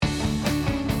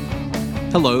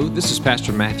Hello, this is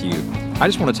Pastor Matthew. I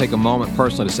just want to take a moment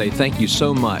personally to say thank you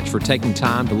so much for taking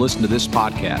time to listen to this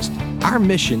podcast. Our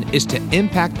mission is to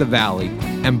impact the valley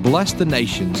and bless the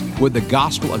nations with the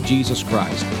gospel of Jesus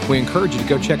Christ. We encourage you to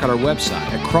go check out our website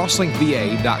at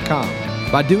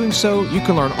crosslinkva.com. By doing so, you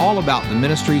can learn all about the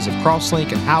ministries of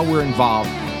Crosslink and how we're involved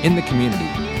in the community.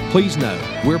 Please know,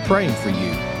 we're praying for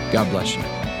you. God bless you.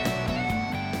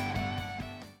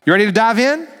 You ready to dive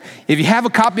in? If you have a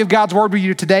copy of God's Word with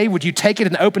you today, would you take it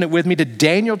and open it with me to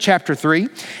Daniel chapter 3?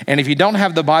 And if you don't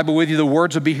have the Bible with you, the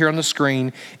words will be here on the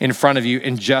screen in front of you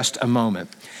in just a moment.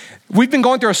 We've been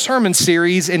going through a sermon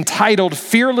series entitled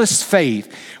Fearless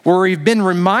Faith, where we've been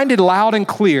reminded loud and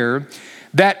clear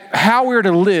that how we're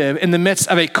to live in the midst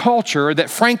of a culture that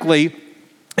frankly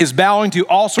is bowing to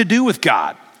also to do with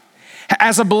God.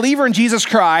 As a believer in Jesus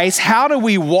Christ, how do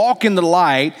we walk in the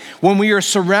light when we are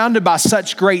surrounded by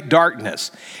such great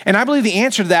darkness? And I believe the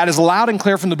answer to that is loud and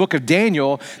clear from the book of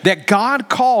Daniel, that God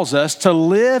calls us to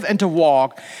live and to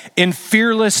walk in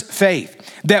fearless faith.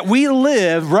 That we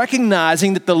live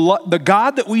recognizing that the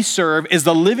God that we serve is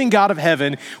the living God of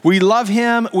heaven. We love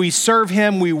him, we serve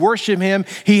him, we worship him.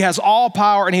 He has all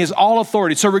power and he has all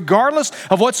authority. So regardless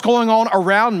of what's going on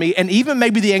around me and even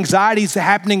maybe the anxieties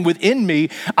happening within me,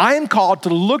 I am called to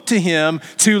look to him,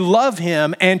 to love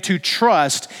him, and to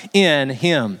trust in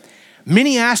him.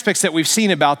 Many aspects that we've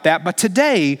seen about that, but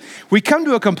today we come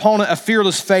to a component of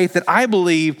fearless faith that I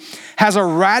believe has a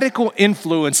radical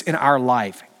influence in our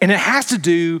life, and it has to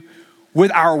do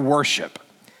with our worship.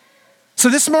 So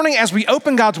this morning, as we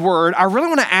open God's Word, I really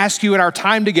want to ask you in our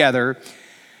time together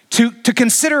to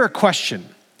consider a question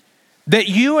that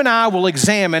you and I will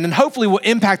examine and hopefully will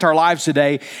impact our lives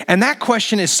today, and that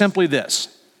question is simply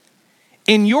this.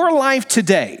 In your life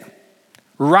today,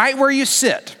 right where you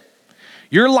sit,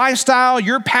 your lifestyle,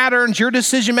 your patterns, your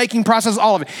decision-making process,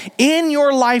 all of it. In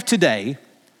your life today,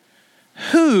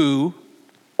 who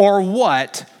or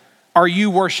what are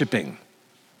you worshiping?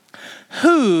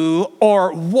 Who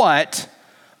or what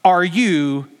are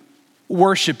you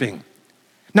worshiping?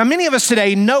 Now, many of us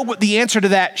today know what the answer to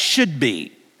that should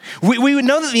be. We would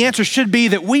know that the answer should be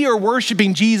that we are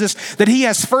worshiping Jesus, that he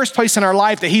has first place in our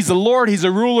life, that he's the Lord, he's a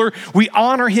ruler. We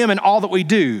honor him in all that we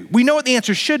do. We know what the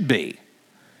answer should be.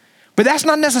 But that's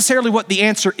not necessarily what the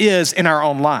answer is in our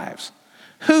own lives.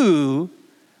 Who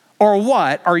or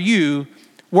what are you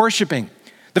worshiping?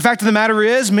 The fact of the matter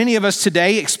is, many of us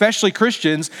today, especially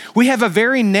Christians, we have a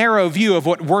very narrow view of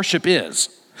what worship is.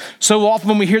 So often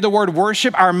when we hear the word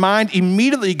worship, our mind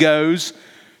immediately goes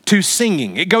to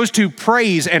singing. It goes to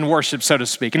praise and worship, so to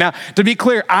speak. Now, to be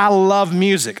clear, I love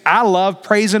music. I love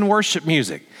praise and worship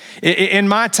music. In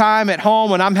my time at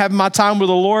home, when I'm having my time with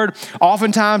the Lord,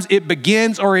 oftentimes it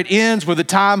begins or it ends with a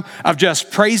time of just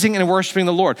praising and worshiping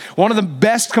the Lord. One of the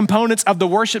best components of the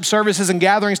worship services and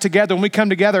gatherings together when we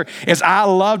come together is I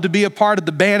love to be a part of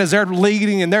the band as they're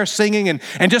leading and they're singing and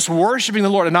just worshiping the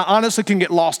Lord. And I honestly can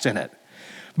get lost in it.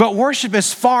 But worship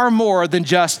is far more than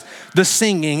just the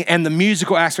singing and the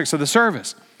musical aspects of the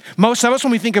service. Most of us,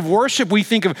 when we think of worship, we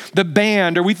think of the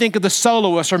band, or we think of the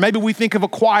soloist, or maybe we think of a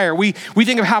choir. We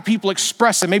think of how people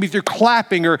express it, maybe through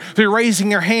clapping or through raising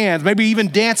their hands, maybe even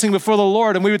dancing before the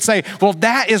Lord. And we would say, well,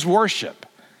 that is worship.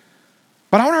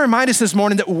 But I want to remind us this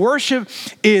morning that worship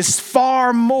is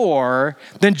far more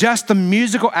than just the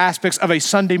musical aspects of a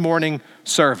Sunday morning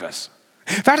service.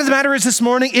 Fact of the matter is this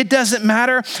morning, it doesn't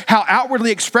matter how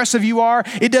outwardly expressive you are.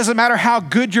 It doesn't matter how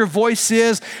good your voice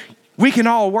is. We can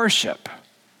all worship.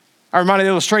 I reminded the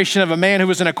illustration of a man who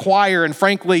was in a choir, and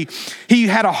frankly, he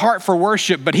had a heart for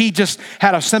worship, but he just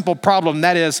had a simple problem.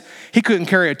 That is, he couldn't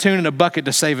carry a tune in a bucket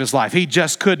to save his life. He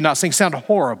just could not sing. It sounded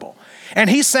horrible. And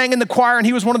he sang in the choir, and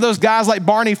he was one of those guys like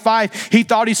Barney Fife. He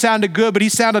thought he sounded good, but he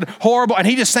sounded horrible, and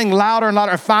he just sang louder and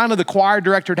louder. And finally, the choir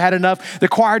director had enough. The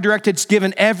choir director had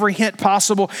given every hint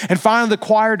possible, and finally, the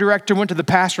choir director went to the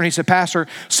pastor, and he said, Pastor,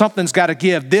 something's got to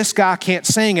give. This guy can't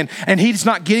sing, and he's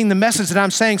not getting the message that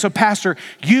I'm saying, so Pastor,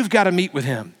 you've got to meet with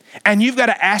him, and you've got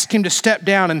to ask him to step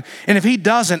down, and if he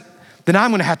doesn't, then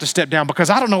I'm going to have to step down because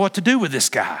I don't know what to do with this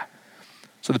guy.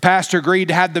 So the pastor agreed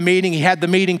to have the meeting. He had the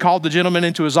meeting, called the gentleman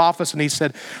into his office, and he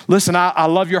said, listen, I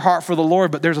love your heart for the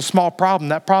Lord, but there's a small problem.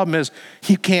 That problem is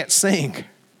you can't sing.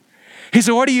 He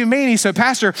said, what do you mean? He said,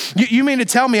 Pastor, you mean to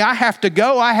tell me I have to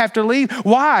go? I have to leave?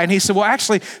 Why? And he said, well,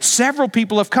 actually, several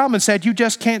people have come and said, you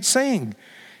just can't sing.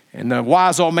 And the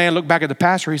wise old man looked back at the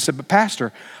pastor. He said, but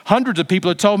Pastor, hundreds of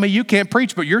people have told me you can't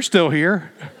preach, but you're still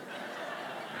here.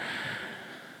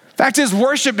 Fact is,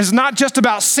 worship is not just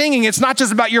about singing. It's not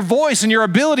just about your voice and your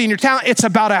ability and your talent. It's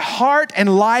about a heart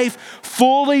and life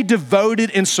fully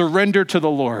devoted and surrendered to the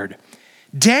Lord.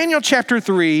 Daniel chapter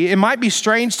 3, it might be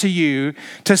strange to you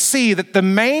to see that the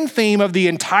main theme of the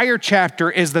entire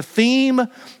chapter is the theme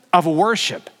of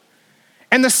worship.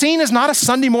 And the scene is not a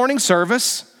Sunday morning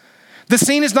service. The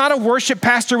scene is not a worship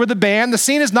pastor with a band. The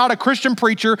scene is not a Christian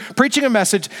preacher preaching a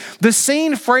message. The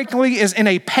scene, frankly, is in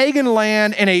a pagan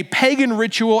land, in a pagan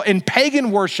ritual, in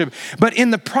pagan worship. But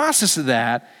in the process of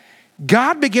that,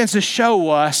 God begins to show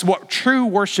us what true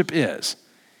worship is.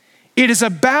 It is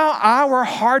about our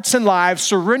hearts and lives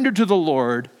surrendered to the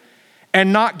Lord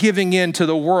and not giving in to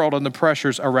the world and the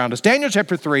pressures around us. Daniel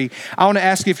chapter 3, I want to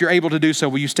ask you if you're able to do so.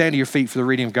 Will you stand to your feet for the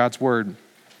reading of God's word?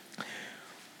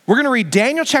 We're going to read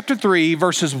Daniel chapter 3,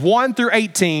 verses 1 through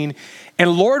 18,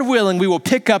 and Lord willing, we will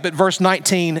pick up at verse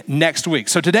 19 next week.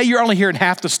 So today you're only hearing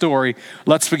half the story.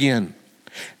 Let's begin.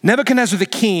 Nebuchadnezzar the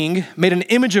king made an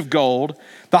image of gold,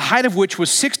 the height of which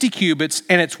was 60 cubits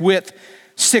and its width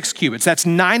 6 cubits. That's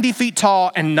 90 feet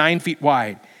tall and 9 feet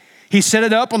wide. He set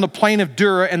it up on the plain of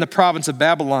Dura in the province of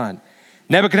Babylon.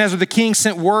 Nebuchadnezzar the king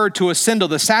sent word to assemble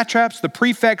the satraps, the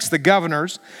prefects, the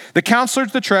governors, the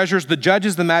counselors, the treasurers, the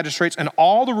judges, the magistrates, and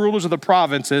all the rulers of the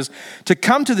provinces to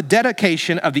come to the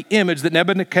dedication of the image that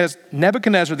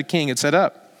Nebuchadnezzar the king had set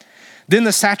up. Then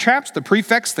the satraps, the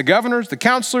prefects, the governors, the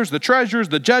counselors, the treasurers,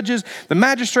 the judges, the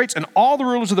magistrates, and all the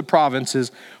rulers of the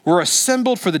provinces were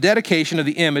assembled for the dedication of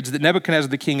the image that Nebuchadnezzar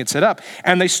the king had set up.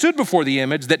 And they stood before the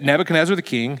image that Nebuchadnezzar the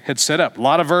king had set up. A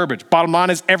lot of verbiage. Bottom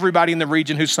line is everybody in the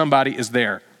region who's somebody is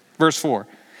there. Verse 4.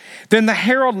 Then the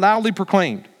herald loudly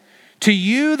proclaimed, "To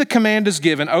you the command is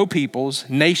given, O peoples,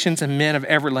 nations, and men of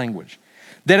every language,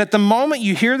 that at the moment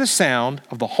you hear the sound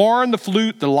of the horn, the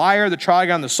flute, the lyre, the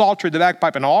trigon, the psaltery, the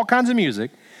bagpipe, and all kinds of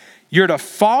music, you're to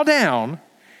fall down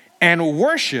and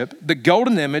worship the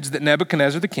golden image that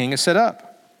Nebuchadnezzar the king has set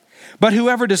up. But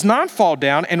whoever does not fall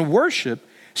down and worship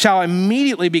shall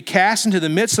immediately be cast into the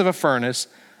midst of a furnace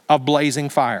of blazing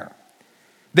fire."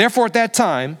 Therefore at that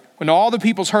time, when all the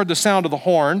peoples heard the sound of the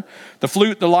horn, the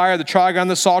flute, the lyre, the trigon,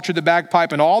 the psaltery, the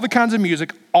bagpipe, and all the kinds of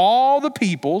music, all the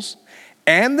peoples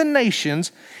and the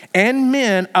nations and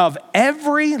men of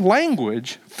every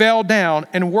language fell down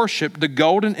and worshiped the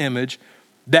golden image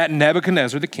that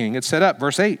Nebuchadnezzar the king had set up.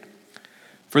 Verse 8.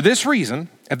 For this reason,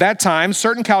 at that time,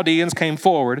 certain Chaldeans came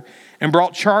forward and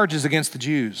brought charges against the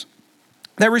Jews.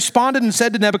 They responded and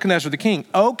said to Nebuchadnezzar the king,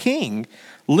 "O king,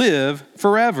 live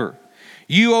forever.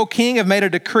 You, O king, have made a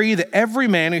decree that every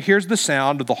man who hears the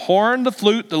sound of the horn, the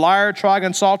flute, the lyre,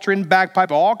 trigon, psaltery, and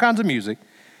bagpipe, all kinds of music,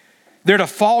 they're to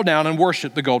fall down and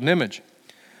worship the golden image.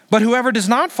 But whoever does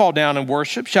not fall down and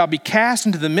worship shall be cast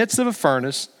into the midst of a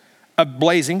furnace of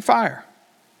blazing fire.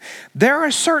 There are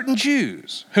certain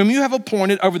Jews whom you have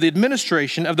appointed over the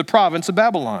administration of the province of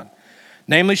Babylon,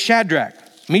 namely Shadrach,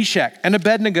 Meshach, and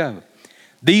Abednego.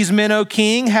 These men, O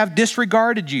king, have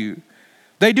disregarded you.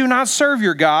 They do not serve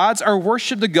your gods or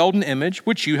worship the golden image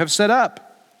which you have set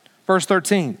up." Verse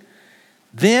 13.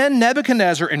 Then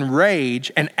Nebuchadnezzar, in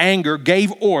rage and anger,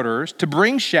 gave orders to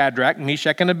bring Shadrach,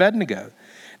 Meshach, and Abednego.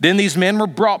 Then these men were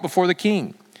brought before the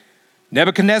king.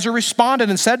 Nebuchadnezzar responded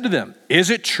and said to them, "Is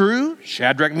it true,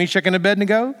 Shadrach, Meshach, and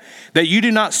Abednego, that you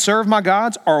do not serve my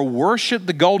gods or worship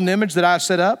the golden image that I have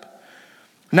set up?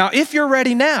 Now, if you're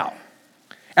ready now,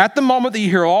 at the moment that you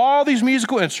hear all these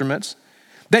musical instruments,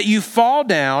 that you fall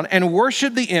down and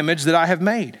worship the image that I have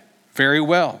made, very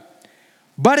well.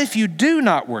 But if you do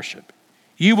not worship,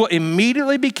 you will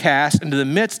immediately be cast into the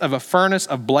midst of a furnace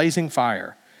of blazing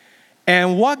fire.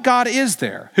 And what God is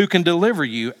there who can deliver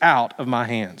you out of my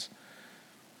hands?"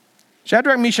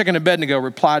 Shadrach, Meshach, and Abednego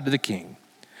replied to the king,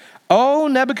 "O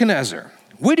Nebuchadnezzar,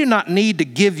 we do not need to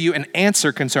give you an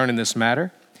answer concerning this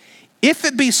matter. If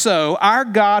it be so, our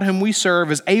God whom we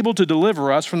serve is able to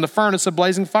deliver us from the furnace of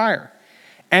blazing fire,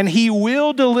 and he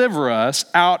will deliver us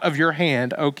out of your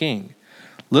hand, O king."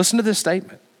 Listen to this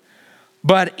statement.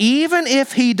 "But even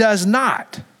if he does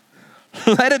not,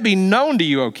 let it be known to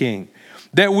you, O king,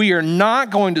 that we are not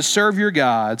going to serve your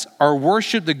gods or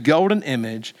worship the golden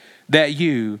image that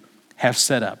you have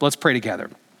set up." Let's pray together.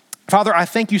 Father, I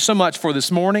thank you so much for this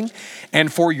morning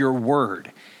and for your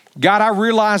word. God, I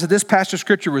realize that this passage of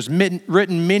scripture was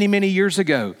written many, many years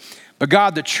ago. But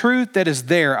God, the truth that is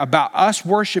there about us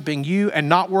worshiping you and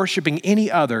not worshiping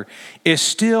any other is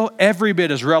still every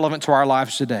bit as relevant to our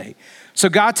lives today. So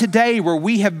God, today where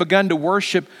we have begun to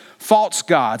worship false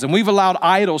gods and we've allowed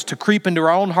idols to creep into our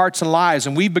own hearts and lives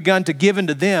and we've begun to give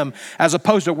into them as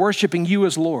opposed to worshiping you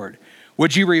as Lord,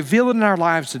 would you reveal it in our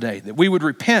lives today that we would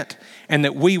repent and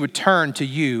that we would turn to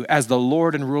you as the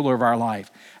Lord and ruler of our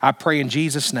life? I pray in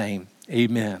Jesus' name,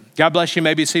 amen. God bless you. You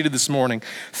may be seated this morning.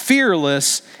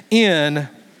 Fearless in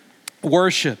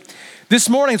worship. This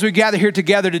morning, as we gather here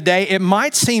together today, it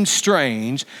might seem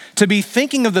strange to be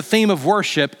thinking of the theme of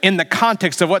worship in the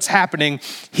context of what's happening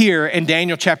here in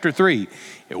Daniel chapter 3.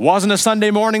 It wasn't a Sunday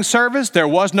morning service. There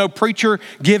was no preacher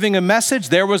giving a message.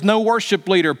 There was no worship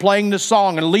leader playing the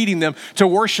song and leading them to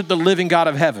worship the living God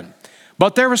of heaven.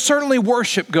 But there was certainly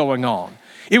worship going on.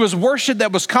 It was worship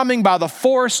that was coming by the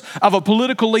force of a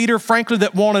political leader, frankly,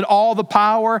 that wanted all the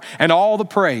power and all the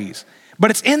praise. But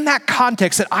it's in that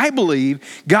context that I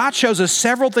believe God shows us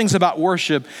several things about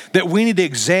worship that we need to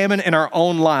examine in our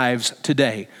own lives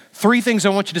today. 3 things I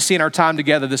want you to see in our time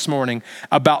together this morning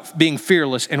about being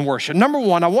fearless in worship. Number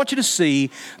 1, I want you to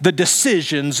see the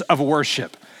decisions of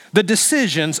worship. The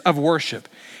decisions of worship.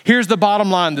 Here's the bottom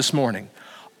line this morning.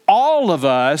 All of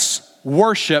us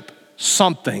worship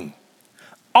something.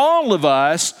 All of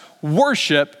us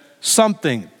worship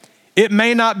something. It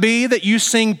may not be that you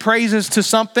sing praises to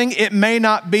something. It may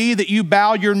not be that you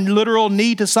bow your literal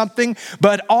knee to something,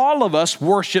 but all of us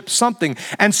worship something.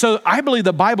 And so I believe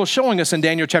the Bible's showing us in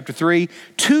Daniel chapter 3,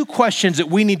 2 questions that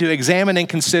we need to examine and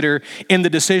consider in the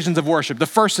decisions of worship. The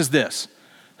first is this: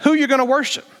 who you're going to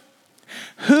worship.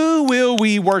 Who will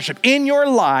we worship? In your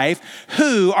life,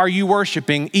 who are you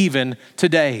worshiping even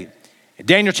today? In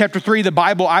Daniel chapter 3, the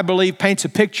Bible, I believe, paints a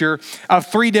picture of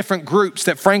 3 different groups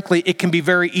that, frankly, it can be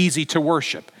very easy to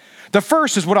worship. The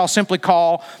first is what I'll simply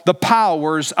call the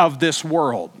powers of this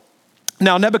world.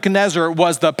 Now, Nebuchadnezzar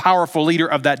was the powerful leader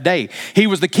of that day. He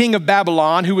was the king of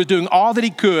Babylon who was doing all that he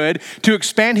could to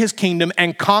expand his kingdom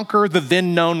and conquer the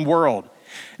then known world.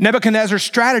 Nebuchadnezzar's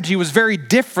strategy was very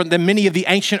different than many of the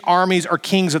ancient armies or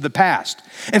kings of the past.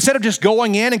 Instead of just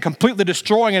going in and completely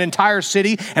destroying an entire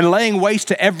city and laying waste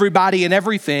to everybody and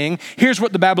everything, here's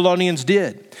what the Babylonians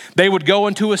did. They would go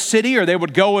into a city or they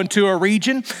would go into a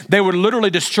region. They would literally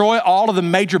destroy all of the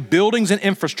major buildings and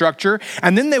infrastructure,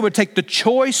 and then they would take the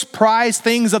choice prize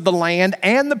things of the land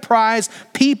and the prize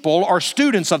people or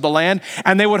students of the land,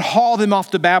 and they would haul them off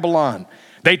to Babylon.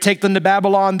 They'd take them to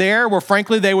Babylon there where,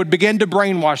 frankly, they would begin to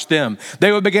brainwash them.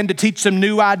 They would begin to teach them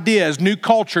new ideas, new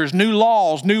cultures, new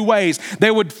laws, new ways.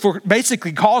 They would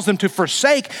basically cause them to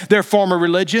forsake their former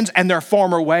religions and their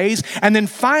former ways. And then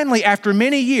finally, after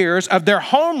many years of their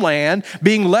homeland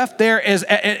being left there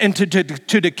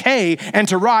to decay and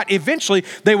to rot, eventually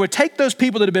they would take those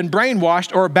people that had been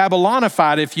brainwashed or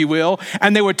Babylonified, if you will,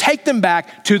 and they would take them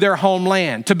back to their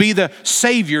homeland to be the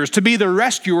saviors, to be the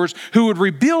rescuers who would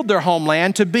rebuild their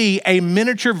homeland to be a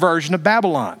miniature version of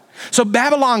Babylon. So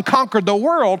Babylon conquered the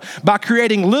world by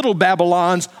creating little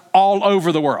Babylons all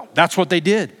over the world. That's what they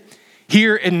did.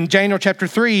 Here in Daniel chapter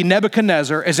 3,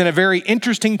 Nebuchadnezzar is in a very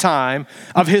interesting time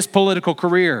of his political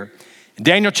career. In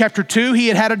Daniel chapter 2, he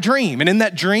had had a dream, and in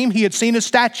that dream, he had seen a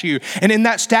statue, and in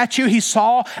that statue, he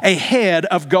saw a head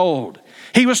of gold.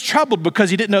 He was troubled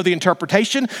because he didn't know the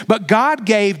interpretation, but God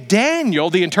gave Daniel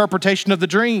the interpretation of the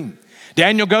dream.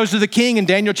 Daniel goes to the king in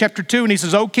Daniel chapter 2 and he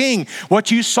says, "Oh king,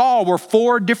 what you saw were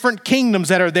 4 different kingdoms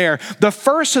that are there. The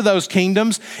first of those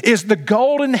kingdoms is the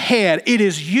golden head. It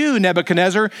is you,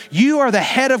 Nebuchadnezzar. You are the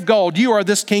head of gold. You are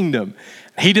this kingdom."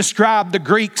 He described the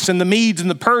Greeks and the Medes and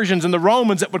the Persians and the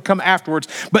Romans that would come afterwards.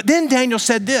 But then Daniel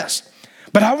said this: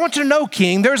 "But I want you to know,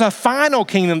 king, there's a final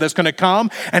kingdom that's going to come,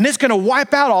 and it's going to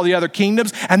wipe out all the other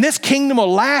kingdoms, and this kingdom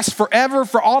will last forever,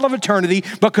 for all of eternity,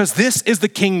 because this is the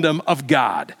kingdom of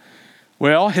God."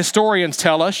 Well, historians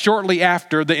tell us shortly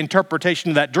after the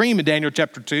interpretation of that dream in Daniel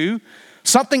chapter 2,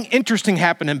 something interesting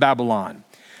happened in Babylon.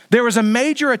 There was a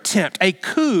major attempt, a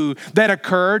coup that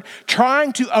occurred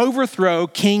trying to overthrow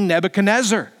King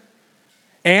Nebuchadnezzar.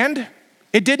 And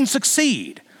it didn't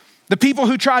succeed. The people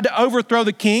who tried to overthrow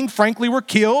the king, frankly, were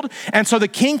killed, and so the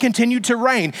king continued to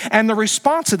reign. And the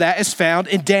response to that is found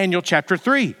in Daniel chapter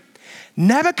 3.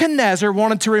 Nebuchadnezzar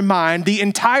wanted to remind the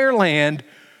entire land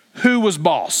who was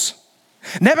boss.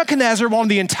 Nebuchadnezzar wanted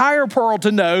the entire world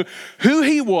to know who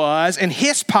he was and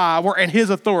his power and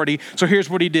his authority. So here's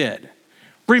what he did.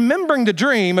 Remembering the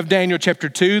dream of Daniel chapter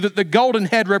 2 that the golden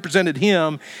head represented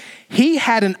him, he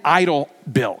had an idol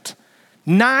built,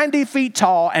 90 feet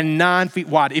tall and 9 feet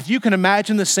wide. If you can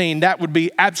imagine the scene, that would be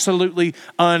absolutely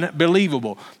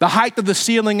unbelievable. The height of the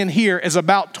ceiling in here is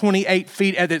about 28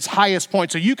 feet at its highest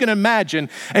point. So you can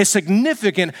imagine a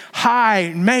significant,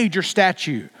 high, major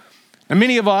statue. And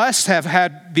many of us have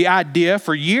had the idea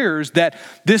for years that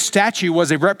this statue was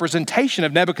a representation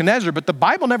of Nebuchadnezzar, but the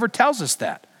Bible never tells us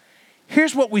that.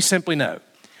 Here's what we simply know.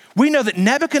 We know that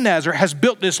Nebuchadnezzar has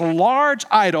built this large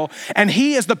idol, and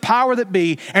he is the power that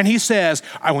be, and he says,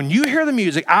 when you hear the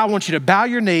music, I want you to bow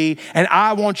your knee, and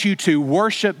I want you to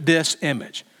worship this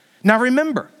image. Now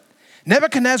remember,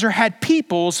 Nebuchadnezzar had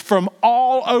peoples from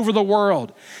all over the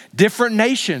world, different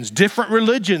nations, different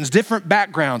religions, different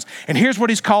backgrounds. And here's what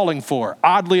he's calling for,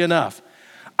 oddly enough.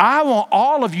 I want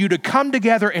all of you to come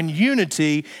together in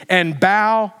unity and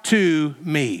bow to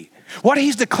me. What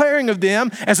he's declaring of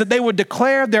them is that they would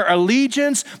declare their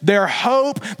allegiance, their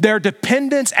hope, their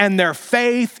dependence, and their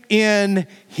faith in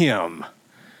him.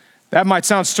 That might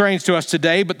sound strange to us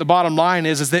today, but the bottom line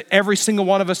is that every single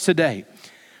one of us today,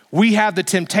 we have the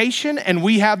temptation and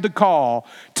we have the call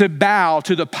to bow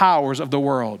to the powers of the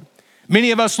world.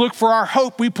 Many of us look for our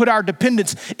hope. We put our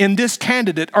dependence in this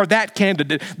candidate or that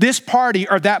candidate, this party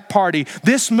or that party,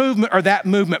 this movement or that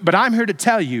movement. But I'm here to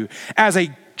tell you, as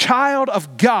a child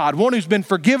of God, one who's been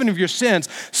forgiven of your sins,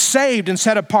 saved and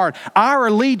set apart, our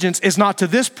allegiance is not to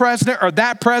this president or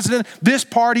that president, this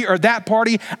party or that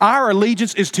party. Our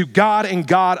allegiance is to God and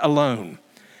God alone.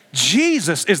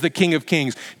 Jesus is the King of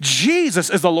Kings. Jesus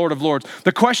is the Lord of Lords.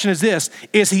 The question is this,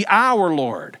 is he our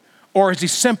Lord or is he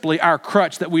simply our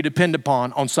crutch that we depend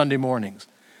upon on Sunday mornings?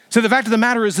 So the fact of the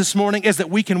matter is this morning is that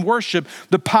we can worship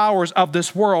the powers of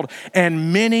this world,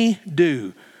 and many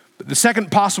do. The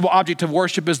second possible object of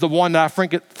worship is the one that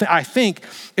I think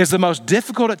is the most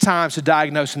difficult at times to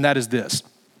diagnose, and that is this.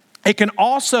 It can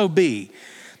also be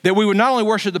that we would not only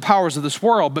worship the powers of this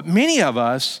world, but many of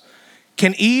us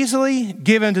can easily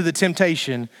give into the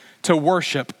temptation to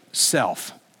worship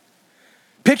self.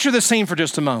 Picture the scene for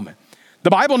just a moment. The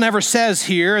Bible never says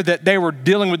here that they were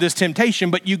dealing with this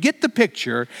temptation, but you get the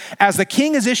picture. As the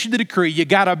king has issued the decree, you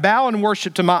got to bow and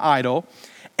worship to my idol,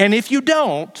 and if you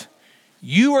don't,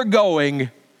 you are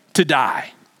going to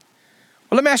die.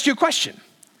 Well, let me ask you a question.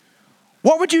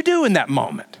 What would you do in that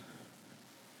moment?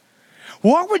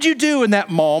 What would you do in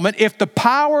that moment if the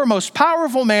most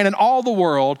powerful man in all the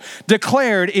world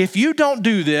declared, if you don't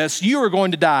do this, you are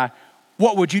going to die?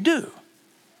 What would you do?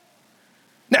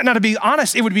 Now, to be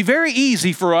honest, it would be very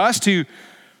easy for us to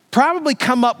probably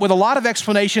come up with a lot of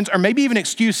explanations or maybe even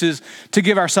excuses to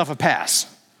give ourselves a pass.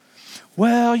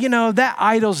 Well, that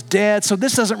idol's dead, so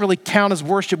this doesn't really count as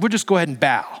worship. We'll just go ahead and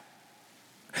bow.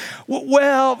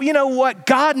 Well, you know what?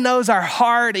 God knows our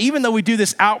heart. Even though we do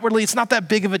this outwardly, it's not that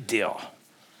big of a deal.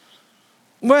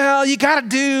 Well, you got to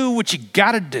do what you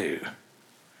got to do.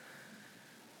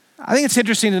 I think it's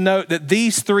interesting to note that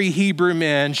these three Hebrew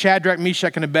men, Shadrach,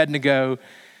 Meshach, and Abednego,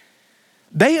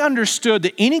 they understood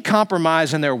that any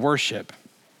compromise in their worship,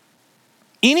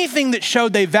 anything that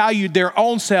showed they valued their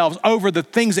own selves over the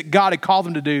things that God had called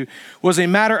them to do, was a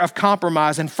matter of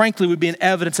compromise, and frankly would be an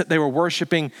evidence that they were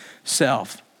worshiping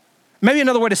self. Maybe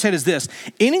another way to say it is this: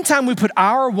 anytime we put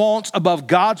our wants above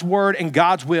God's word and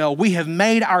God's will, we have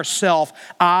made ourselves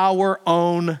our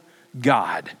own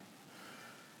God.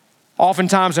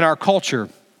 Oftentimes in our culture,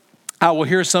 I will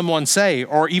hear someone say,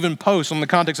 or even post on the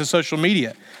context of social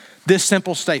media, this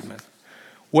simple statement: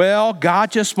 well,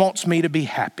 God just wants me to be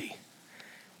happy.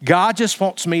 God just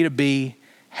wants me to be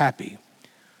happy.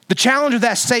 The challenge of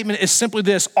that statement is simply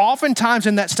this. Oftentimes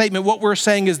in that statement, what we're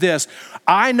saying is this: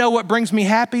 I know what brings me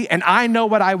happy and I know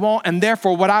what I want, and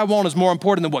therefore what I want is more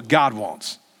important than what God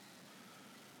wants.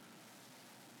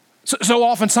 So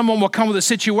often someone will come with a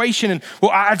situation and,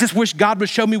 well, I just wish God would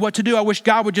show me what to do. I wish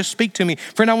God would just speak to me.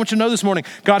 Friend, I want you to know this morning,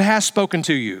 God has spoken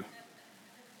to you.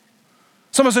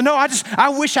 Someone said, no, I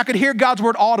wish I could hear God's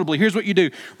word audibly. Here's what you do.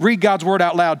 Read God's word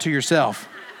out loud to yourself.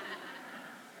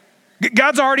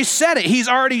 God's already said it. He's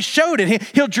already showed it.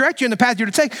 He'll direct you in the path you're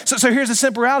to take. So here's the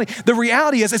simple reality. The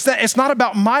reality is that it's not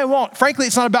about my want. Frankly,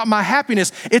 it's not about my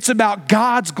happiness. It's about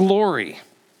God's glory.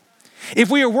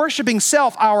 If we are worshiping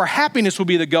self, our happiness will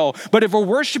be the goal. But if we're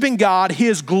worshiping God,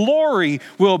 his glory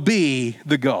will be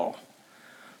the goal.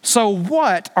 So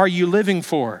what are you living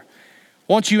for?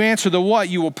 Once you answer the what,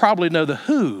 you will probably know the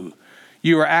who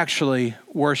you are actually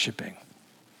worshiping.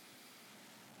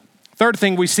 Third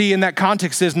thing we see in that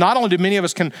context is not only do many of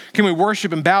us can we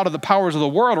worship and bow to the powers of the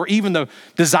world or even the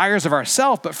desires of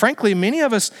ourselves, but frankly, many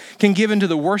of us can give into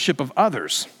the worship of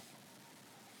others.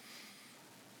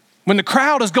 When the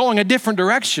crowd is going a different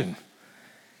direction,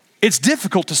 it's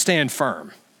difficult to stand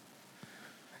firm.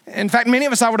 In fact, many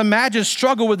of us, I would imagine,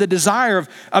 struggle with the desire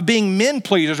of being men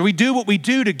pleasers. We do what we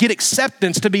do to get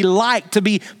acceptance, to be liked, to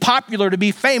be popular, to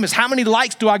be famous. How many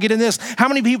likes do I get in this? How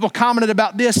many people commented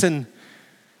about this? And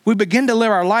we begin to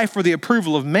live our life for the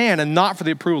approval of man and not for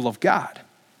the approval of God.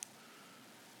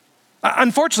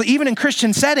 Unfortunately, even in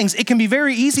Christian settings, it can be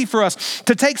very easy for us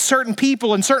to take certain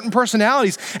people and certain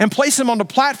personalities and place them onto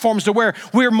platforms to where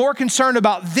we're more concerned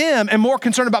about them and more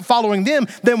concerned about following them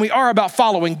than we are about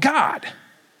following God.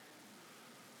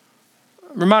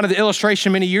 I'm reminded of the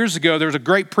illustration many years ago. There was a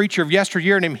great preacher of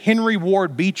yesteryear named Henry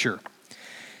Ward Beecher.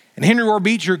 And Henry Ward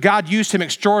Beecher, God used him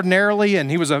extraordinarily, and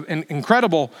he was an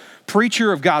incredible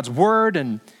preacher of God's word.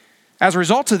 And as a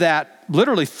result of that,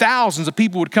 literally thousands of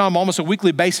people would come almost a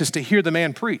weekly basis to hear the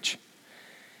man preach.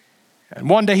 And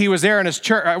one day he was there in his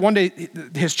church.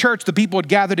 His church, the people had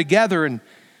gathered together, and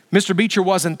Mr. Beecher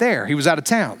wasn't there. He was out of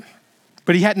town,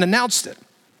 but he hadn't announced it.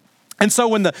 And so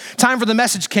when the time for the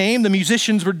message came, the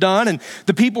musicians were done and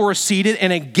the people were seated,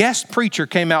 and a guest preacher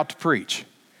came out to preach.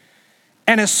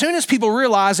 And as soon as people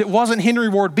realized it wasn't Henry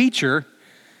Ward Beecher,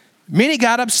 many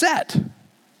got upset.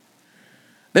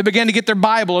 They began to get their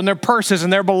Bible and their purses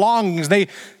and their belongings.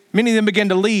 Many of them began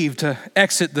to leave to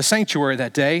exit the sanctuary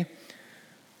that day.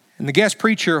 And the guest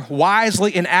preacher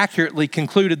wisely and accurately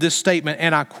concluded this statement,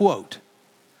 and I quote,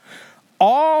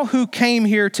 "All who came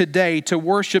here today to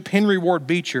worship Henry Ward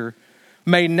Beecher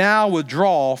may now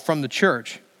withdraw from the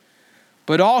church.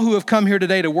 But all who have come here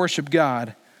today to worship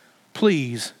God,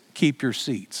 please keep your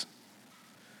seats."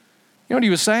 You know what he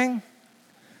was saying?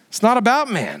 It's not about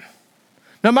man.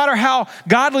 No matter how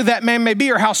godly that man may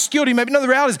be or how skilled he may be. No, the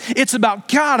reality is it's about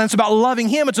God, and it's about loving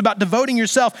him. It's about devoting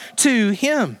yourself to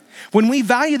him. When we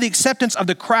value the acceptance of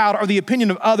the crowd or the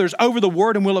opinion of others over the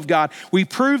word and will of God, we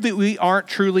prove that we aren't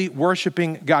truly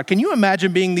worshiping God. Can you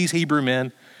imagine being these Hebrew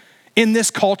men in this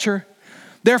culture?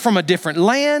 They're from a different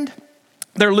land.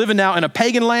 They're living now in a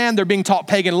pagan land. They're being taught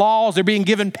pagan laws. They're being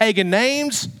given pagan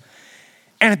names.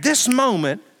 And at this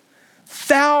moment,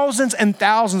 thousands and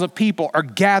thousands of people are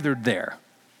gathered there.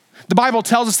 The Bible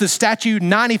tells us this statue,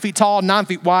 90 feet tall, 9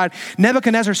 feet wide,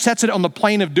 Nebuchadnezzar sets it on the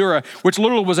plain of Dura, which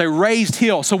literally was a raised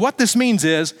hill. So what this means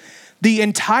is the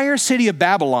entire city of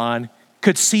Babylon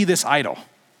could see this idol.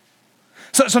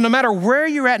 So no matter where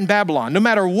you're at in Babylon, no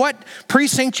matter what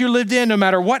precinct you lived in, no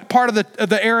matter what part of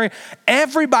the area,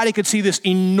 everybody could see this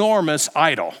enormous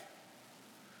idol.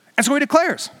 And so he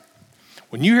declares,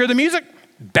 when you hear the music,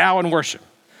 bow and worship.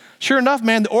 Sure enough,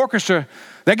 man, the orchestra,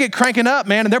 they get cranking up,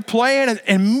 man, and they're playing, and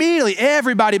immediately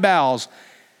everybody bows,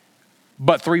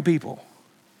 but 3 people.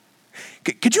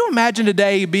 Could you imagine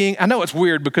today being, I know it's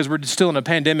weird because we're still in a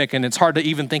pandemic and it's hard to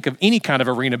even think of any kind of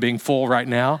arena being full right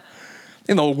now. I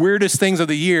think the weirdest things of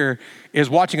the year is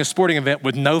watching a sporting event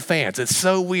with no fans. It's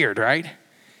so weird, right?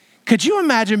 Could you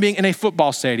imagine being in a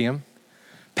football stadium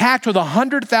packed with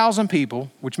 100,000 people,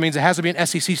 which means it has to be an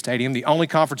SEC stadium, the only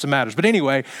conference that matters. But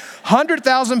anyway,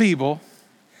 100,000 people,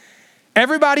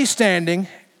 everybody standing,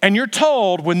 and you're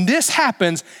told when this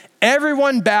happens,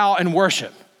 everyone bow and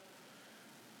worship.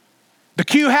 The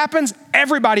cue happens,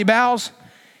 everybody bows,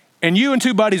 and you and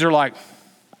 2 buddies are like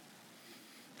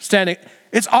standing.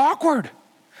 It's awkward.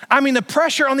 I mean, the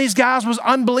pressure on these guys was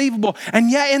unbelievable.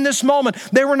 And yet in this moment,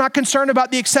 they were not concerned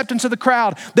about the acceptance of the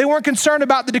crowd. They weren't concerned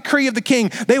about the decree of the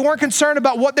king. They weren't concerned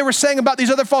about what they were saying about these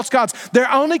other false gods. Their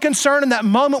only concern in that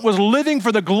moment was living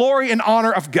for the glory and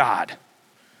honor of God.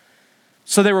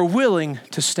 So they were willing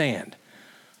to stand.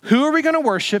 Who are we going to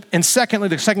worship? And secondly,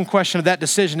 the second question of that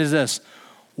decision is this: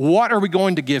 what are we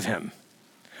going to give him?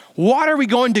 What are we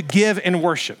going to give in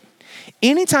worship?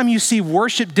 Anytime you see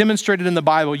worship demonstrated in the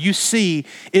Bible, you see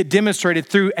it demonstrated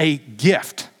through a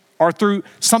gift or through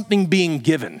something being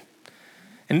given.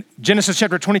 In Genesis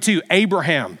chapter 22,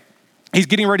 Abraham, he's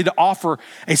getting ready to offer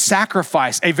a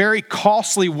sacrifice, a very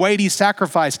costly, weighty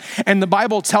sacrifice. And the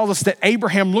Bible tells us that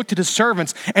Abraham looked at his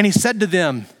servants and he said to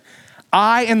them,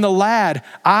 I and the lad,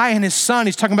 I and his son,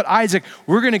 he's talking about Isaac,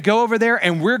 we're going to go over there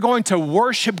and we're going to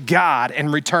worship God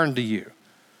and return to you.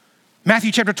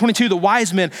 Matthew chapter 22, the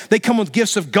wise men, they come with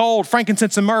gifts of gold,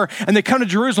 frankincense, and myrrh, and they come to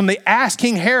Jerusalem. They ask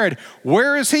King Herod,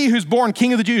 where is he who's born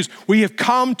king of the Jews? We have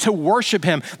come to worship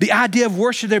him. The idea of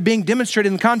worship there being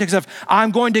demonstrated in the context of,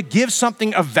 I'm going to give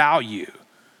something of value,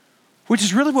 which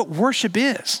is really what worship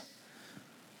is.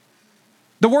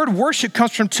 The word worship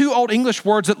comes from 2 Old English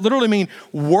words that literally mean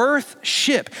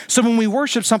worth-ship. So when we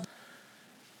worship something,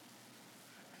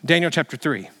 Daniel chapter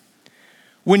 3,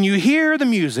 when you hear the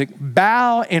music,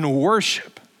 bow and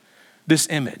worship this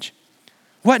image.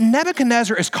 What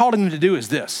Nebuchadnezzar is calling them to do is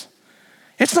this.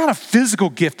 It's not a physical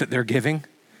gift that they're giving.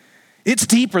 It's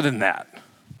deeper than that.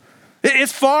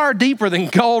 It's far deeper than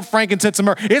gold, frankincense, and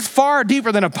myrrh. It's far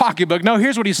deeper than a pocketbook. No,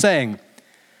 here's what he's saying.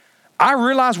 I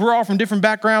realize we're all from different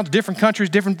backgrounds, different countries,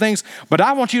 different things, but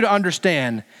I want you to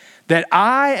understand that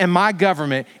I and my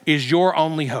government is your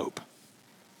only hope.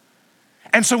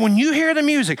 And so when you hear the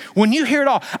music, when you hear it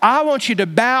all, I want you to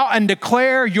bow and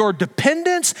declare your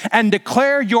dependence and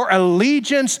declare your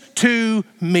allegiance to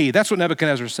me. That's what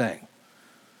Nebuchadnezzar is saying.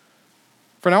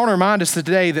 Friend, I want to remind us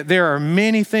today that there are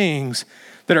many things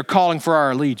that are calling for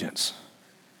our allegiance.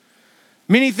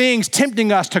 Many things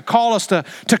tempting us to call us to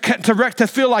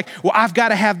feel like, well, I've got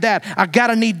to have that. I've got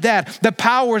to need that. The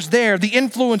power's there. The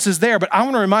influence is there. But I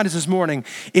want to remind us this morning,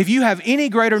 if you have any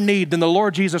greater need than the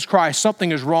Lord Jesus Christ,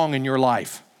 something is wrong in your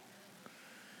life.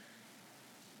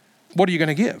 What are you going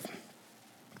to give?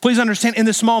 Please understand, in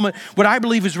this moment, what I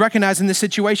believe is recognized in this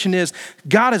situation is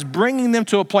God is bringing them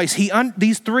to a place.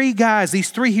 These three guys,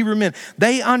 these three Hebrew men,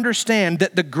 they understand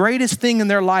that the greatest thing in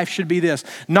their life should be this: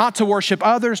 not to worship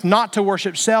others, not to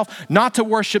worship self, not to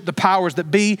worship the powers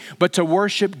that be, but to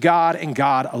worship God and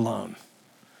God alone.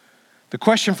 The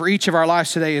question for each of our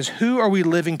lives today is, who are we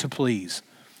living to please?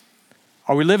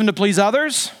 Are we living to please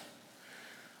others?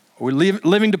 Are we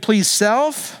living to please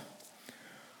self?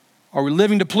 Are we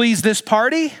living to please this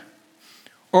party?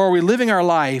 Or are we living our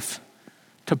life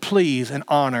to please and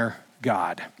honor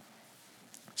God?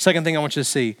 Second thing I want you to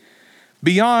see,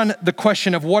 beyond the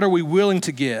question of what are we willing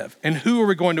to give and who are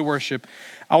we going to worship,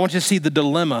 I want you to see the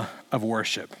dilemma of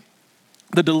worship.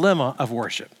 The dilemma of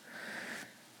worship.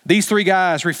 These three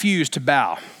guys refused to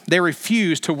bow. They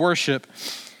refused to worship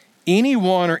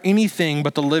anyone or anything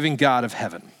but the living God of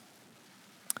heaven.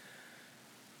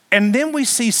 And then we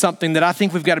see something that I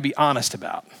think we've got to be honest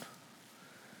about.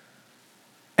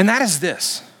 And that is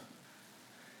this.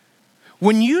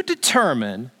 When you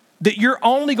determine that you're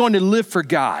only going to live for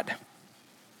God,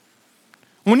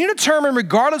 when you determine,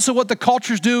 regardless of what the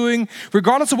culture's doing,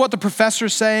 regardless of what the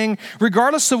professor's saying,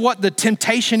 regardless of what the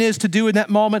temptation is to do in that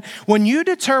moment, when you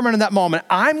determine in that moment,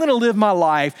 I'm going to live my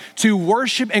life to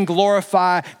worship and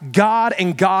glorify God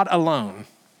and God alone,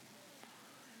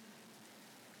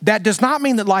 that does not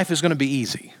mean that life is going to be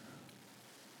easy.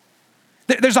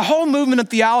 There's a whole movement of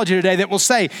theology today that will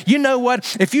say, you know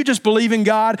what, if you just believe in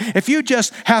God, if you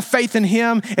just have faith in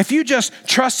Him, if you just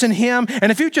trust in Him,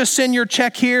 and if you just send your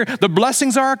check here, the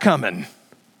blessings are coming.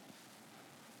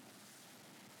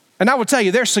 And I will tell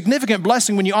you, there's significant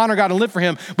blessing when you honor God and live for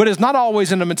Him, but it's not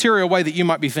always in a material way that you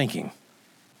might be thinking.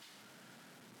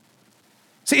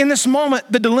 See, in this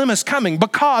moment, the dilemma is coming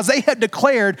because they had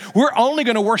declared, we're only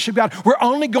going to worship God. We're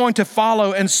only going to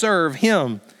follow and serve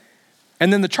Him.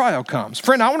 And then the trial comes.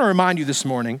 Friend, I want to remind you this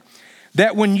morning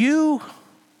that when you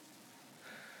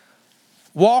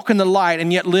walk in the light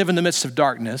and yet live in the midst of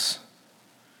darkness,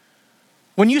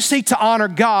 when you seek to honor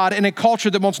God in a culture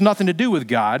that wants nothing to do with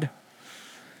God,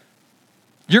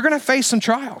 you're going to face some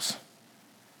trials.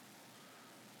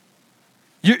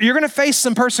 You're going to face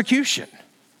some persecution.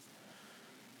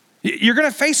 You're going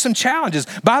to face some challenges.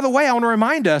 By the way, I want to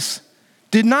remind us,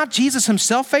 did not Jesus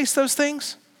Himself face those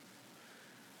things?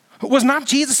 Was not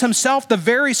Jesus Himself the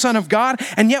very Son of God?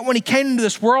 And yet when He came into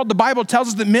this world, the Bible tells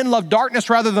us that men love darkness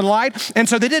rather than light. And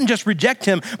so they didn't just reject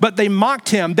Him, but they mocked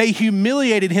Him. They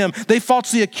humiliated Him. They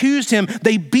falsely accused Him.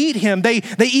 They beat Him. They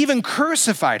even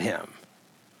crucified Him.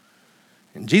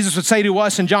 And Jesus would say to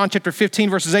us in John chapter 15,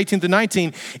 verses 18 to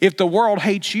 19, if the world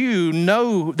hates you,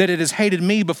 know that it has hated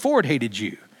me before it hated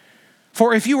you.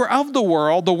 For if you were of the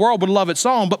world would love its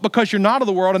own, but because you're not of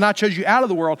the world and I chose you out of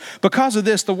the world, because of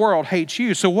this, the world hates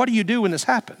you. So what do you do when this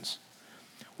happens?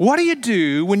 What do you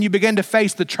do when you begin to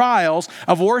face the trials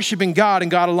of worshiping God and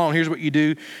God alone? Here's what you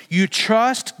do. You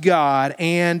trust God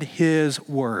and His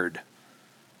word.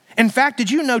 In fact, did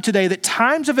you know today that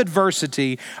times of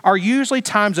adversity are usually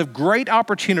times of great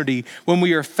opportunity when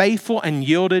we are faithful and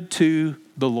yielded to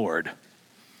the Lord?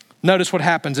 Notice what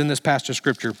happens in this passage of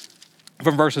scripture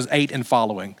from verses 8 and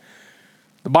following.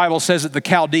 The Bible says that the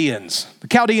Chaldeans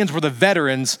were the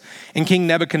veterans in King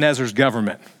Nebuchadnezzar's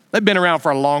government. They've been around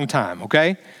for a long time,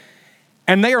 okay?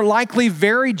 And they are likely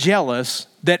very jealous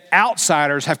that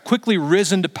outsiders have quickly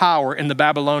risen to power in the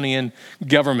Babylonian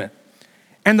government.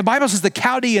 And the Bible says the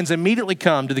Chaldeans immediately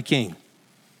come to the king.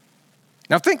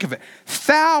 Now think of it.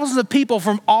 Thousands of people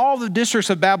from all the districts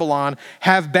of Babylon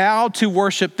have bowed to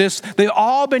worship this. They've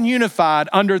all been unified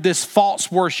under this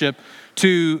false worship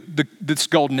to this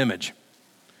golden image.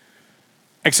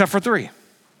 Except for three.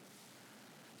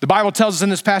 The Bible tells us in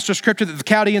this passage of scripture that the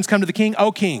Chaldeans come to the king.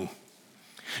 O king,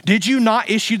 did you not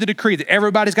issue the decree that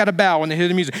everybody's got to bow when they hear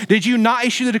the music? Did you not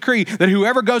issue the decree that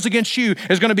whoever goes against you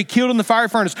is going to be killed in the fiery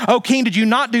furnace? Oh, king, did you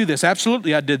not do this?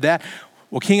 Absolutely, I did that.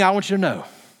 Well, king, I want you to know,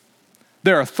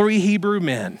 there are 3 Hebrew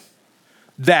men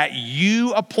that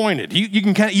you appointed.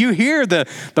 You hear the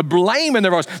blame in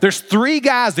their voice. There's 3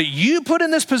 guys that you put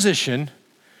in this position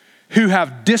who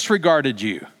have disregarded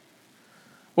you.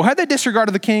 Well, had they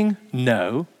disregarded the king?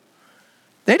 No.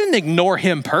 They didn't ignore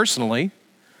him personally.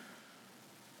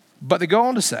 But they go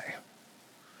on to say,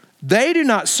 they do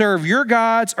not serve your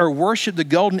gods or worship the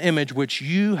golden image which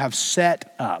you have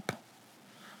set up.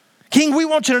 King, we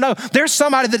want you to know there's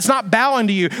somebody that's not bowing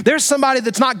to you. There's somebody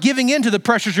that's not giving in to the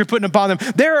pressures you're putting upon them.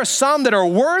 There are some that are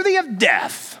worthy of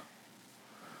death.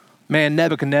 Man,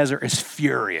 Nebuchadnezzar is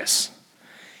furious.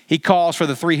 He calls for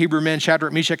the three Hebrew men,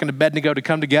 Shadrach, Meshach, and Abednego, to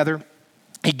come together.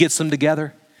 He gets them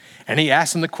together and he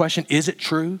asks them the question, is it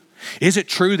true? Is it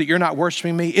true that you're not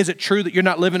worshiping me? Is it true that you're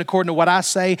not living according to what I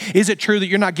say? Is it true that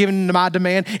you're not giving in to my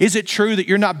demand? Is it true that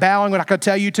you're not bowing when I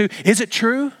tell you to? Is it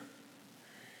true?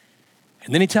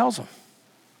 And then he tells them,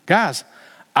 guys,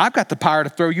 I've got the power to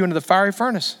throw you into the fiery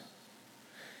furnace.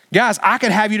 Guys, I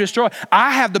can have you destroyed.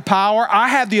 I have the power. I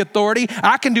have the authority.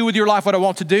 I can do with your life what I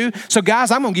want to do. So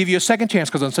guys, I'm going to give you a second chance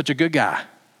because I'm such a good guy.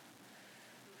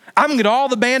 I'm going to get all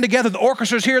the band together, the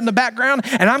orchestra's here in the background,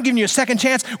 and I'm giving you a second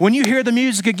chance. When you hear the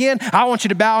music again, I want you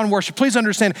to bow and worship. Please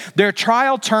understand, their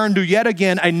trial turned to yet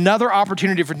again another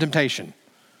opportunity for temptation.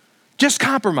 Just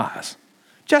compromise.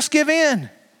 Just give in.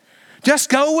 Just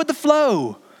go with the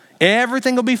flow.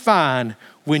 Everything will be fine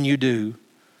when you do.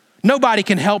 Nobody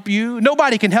can help you.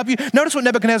 Nobody can help you. Notice what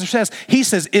Nebuchadnezzar says. He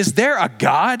says, is there a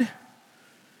God?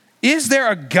 Is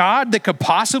there a God that could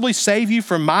possibly save you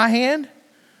from my hand?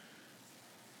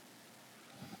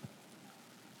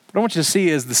 What I want you to see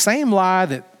is the same lie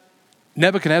that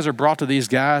Nebuchadnezzar brought to these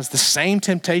guys, the same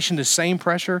temptation, the same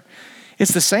pressure.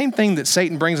 It's the same thing that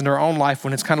Satan brings into our own life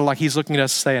when it's kind of like he's looking at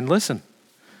us saying, listen,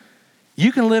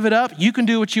 you can live it up. You can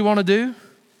do what you want to do.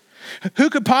 Who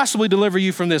could possibly deliver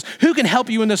you from this? Who can help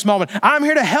you in this moment? I'm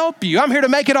here to help you. I'm here to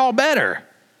make it all better.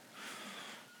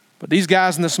 But these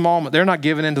guys in this moment, they're not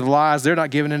giving into the lies. They're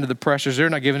not giving into the pressures. They're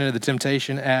not giving into the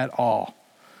temptation at all.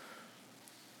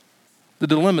 The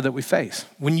dilemma that we face.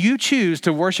 When you choose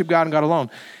to worship God and God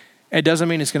alone, it doesn't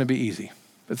mean it's going to be easy.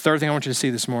 The third thing I want you to see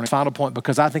this morning, final point,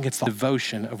 because I think it's the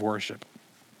devotion of worship.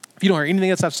 If you don't hear anything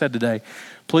else I've said today,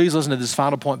 please listen to this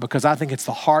final point because I think it's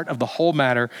the heart of the whole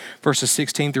matter, verses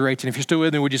 16 through 18. If you're still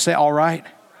with me, would you say, all right?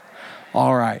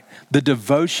 All right. The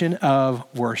devotion of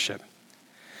worship.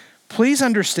 Please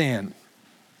understand,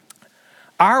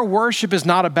 our worship is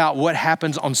not about what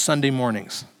happens on Sunday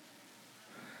mornings.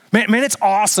 Man, it's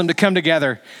awesome to come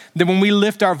together, that when we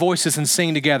lift our voices and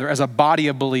sing together as a body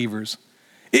of believers.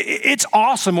 It's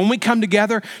awesome when we come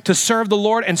together to serve the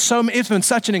Lord, and it's been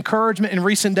such an encouragement in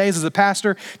recent days as a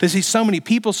pastor to see so many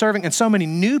people serving and so many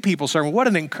new people serving. What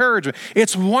an encouragement.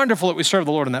 It's wonderful that we serve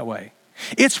the Lord in that way.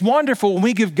 It's wonderful when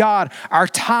we give God our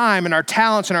time and our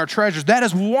talents and our treasures. That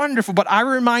is wonderful, but I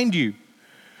remind you,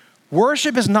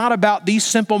 worship is not about these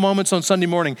simple moments on Sunday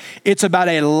morning. It's about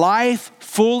a life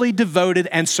fully devoted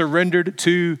and surrendered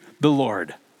to the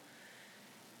Lord.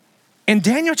 In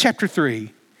Daniel chapter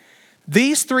 3,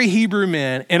 these three Hebrew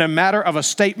men, in a matter of a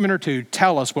statement or two,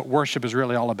 tell us what worship is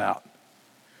really all about.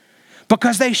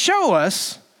 Because they show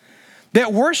us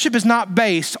that worship is not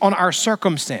based on our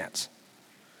circumstance.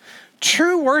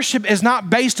 True worship is not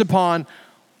based upon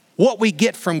what we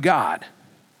get from God.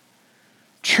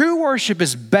 True worship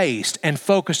is based and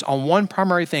focused on one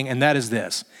primary thing, and that is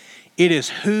this. It is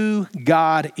who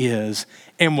God is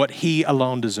and what He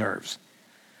alone deserves.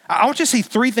 I want you to see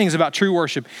three things about true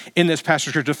worship in this passage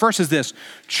of Scripture. The first is this.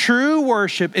 True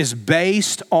worship is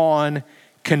based on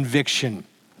conviction.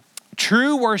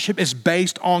 True worship is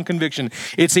based on conviction.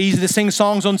 It's easy to sing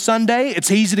songs on Sunday.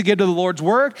 It's easy to give to the Lord's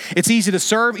work. It's easy to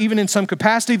serve even in some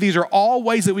capacity. These are all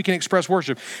ways that we can express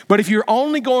worship. But if you're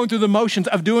only going through the motions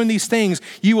of doing these things,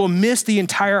 you will miss the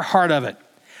entire heart of it.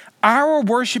 Our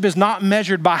worship is not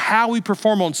measured by how we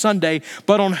perform on Sunday,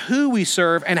 but on who we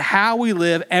serve and how we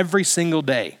live every single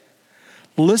day.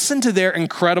 Listen to their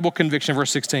incredible conviction,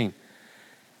 verse 16.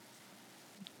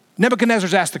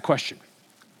 Nebuchadnezzar's asked the question,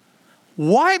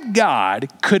 what God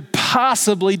could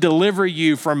possibly deliver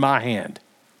you from my hand?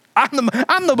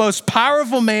 I'm the most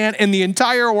powerful man in the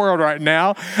entire world right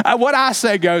now. What I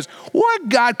say goes, what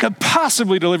God could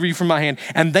possibly deliver you from my hand?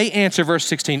 And they answer, verse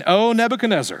 16, oh,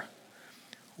 Nebuchadnezzar,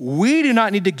 we do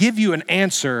not need to give you an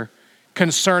answer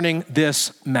concerning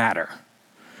this matter.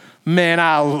 Man,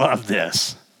 I love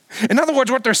this. In other words,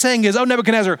 what they're saying is, oh,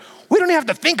 Nebuchadnezzar, we don't even have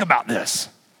to think about this.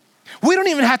 We don't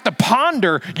even have to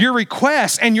ponder your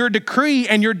request and your decree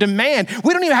and your demand.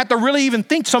 We don't even have to really even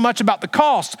think so much about the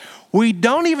cost. We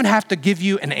don't even have to give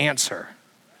you an answer.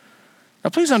 Now,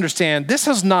 please understand, this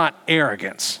is not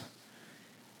arrogance.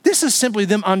 This is simply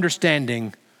them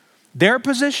understanding their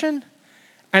position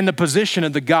and the position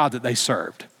of the God that they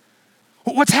served.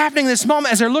 What's happening in this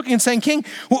moment as they're looking and saying, King,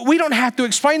 we don't have to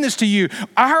explain this to you.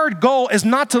 Our goal is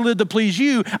not to live to please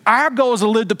you. Our goal is to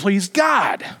live to please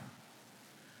God.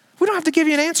 We don't have to give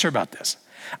you an answer about this.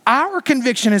 Our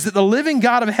conviction is that the living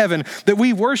God of heaven that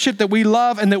we worship, that we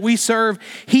love, and that we serve,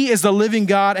 He is the living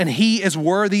God and He is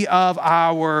worthy of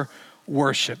our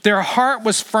worship. Their heart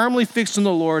was firmly fixed on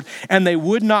the Lord, and they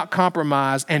would not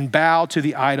compromise and bow to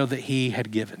the idol that he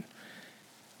had given.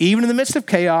 Even in the midst of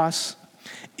chaos,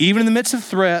 even in the midst of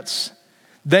threats,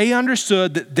 they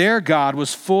understood that their God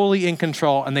was fully in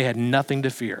control and they had nothing to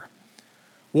fear.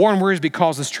 Warren Wiersbe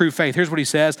calls this true faith. Here's what he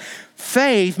says.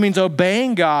 Faith means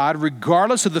obeying God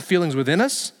regardless of the feelings within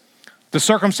us, the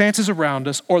circumstances around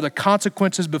us, or the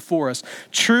consequences before us.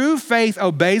 True faith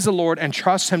obeys the Lord and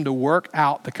trusts him to work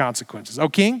out the consequences. Oh,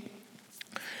 King,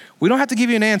 we don't have to give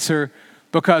you an answer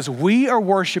because we are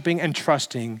worshiping and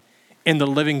trusting in the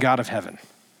living God of heaven.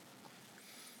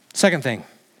 Second thing,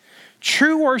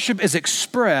 true worship is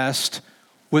expressed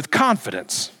with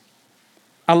confidence.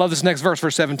 I love this next verse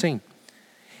 17.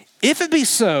 If it be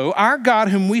so, our God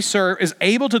whom we serve is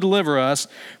able to deliver us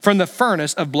from the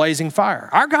furnace of blazing fire.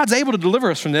 Our God's able to deliver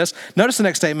us from this. Notice the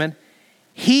next statement.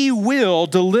 He will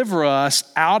deliver us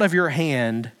out of your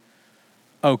hand,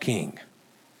 O King.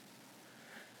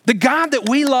 The God that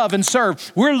we love and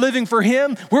serve, we're living for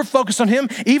him. We're focused on him.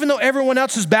 Even though everyone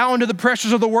else is bowing to the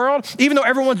pressures of the world, even though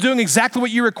everyone's doing exactly what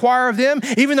you require of them,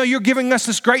 even though you're giving us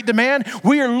this great demand,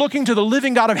 we are looking to the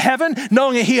living God of heaven,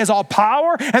 knowing that he has all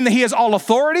power and that he has all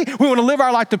authority. We want to live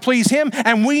our life to please him,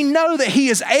 and we know that he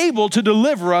is able to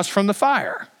deliver us from the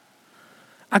fire.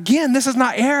 Again, this is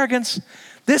not arrogance.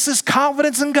 This is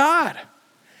confidence in God.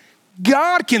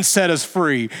 God can set us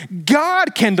free.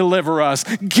 God can deliver us.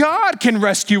 God can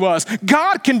rescue us.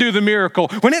 God can do the miracle.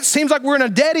 When it seems like we're in a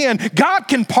dead end, God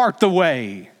can part the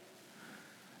way.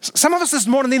 Some of us this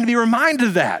morning need to be reminded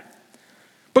of that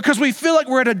because we feel like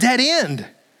we're at a dead end.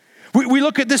 We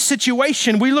look at this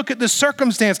situation, we look at this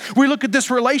circumstance, we look at this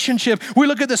relationship, we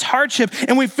look at this hardship,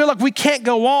 and we feel like we can't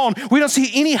go on. We don't see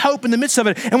any hope in the midst of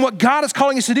it. And what God is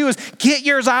calling us to do is get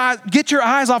your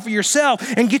eyes off of yourself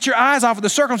and get your eyes off of the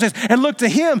circumstance and look to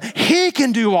him. He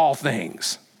can do all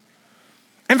things.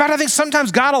 In fact, I think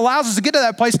sometimes God allows us to get to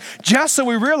that place just so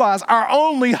we realize our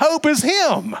only hope is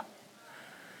him.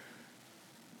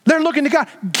 They're looking to God.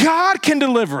 God can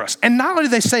deliver us. And not only do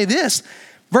they say this,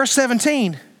 verse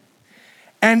 17,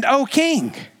 and O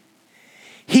King,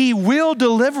 he will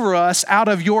deliver us out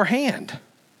of your hand.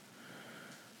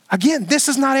 Again, this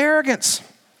is not arrogance.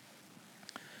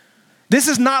 This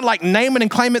is not like name it and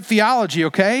claim it theology,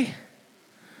 okay?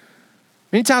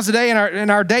 Many times today in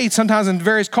our day, sometimes in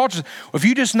various cultures, if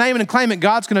you just name it and claim it,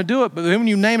 God's going to do it. But then when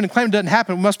you name it and claim it doesn't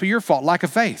happen, it must be your fault, lack of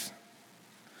faith.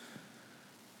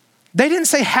 They didn't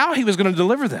say how he was going to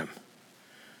deliver them.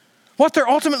 What they're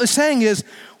ultimately saying is,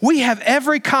 we have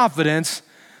every confidence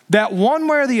that one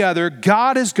way or the other,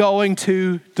 God is going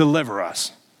to deliver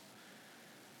us.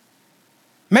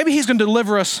 Maybe he's going to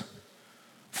deliver us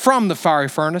from the fiery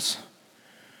furnace,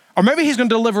 or maybe he's going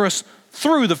to deliver us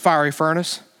through the fiery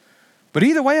furnace. But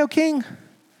either way, O King,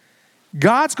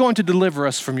 God's going to deliver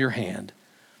us from your hand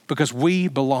because we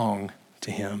belong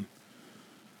to him.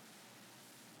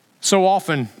 So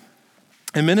often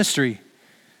in ministry,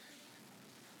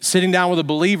 sitting down with a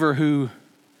believer who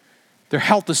their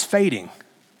health is fading.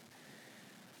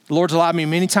 The Lord's allowed me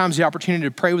many times the opportunity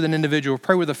to pray with an individual,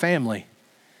 pray with a family.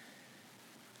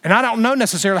 And I don't know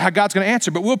necessarily how God's going to answer,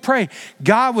 but we'll pray,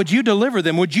 God, would you deliver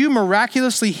them? Would you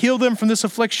miraculously heal them from this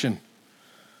affliction?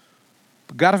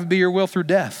 But God, if it be your will through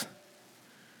death,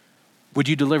 would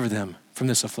you deliver them from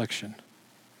this affliction?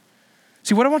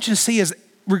 See, what I want you to see is,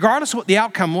 regardless of what the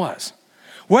outcome was,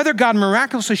 whether God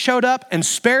miraculously showed up and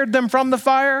spared them from the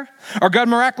fire, or God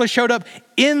miraculously showed up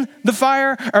in the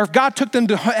fire, or if God took them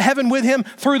to heaven with him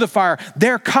through the fire,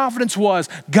 their confidence was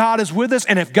God is with us,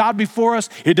 and if God be for us,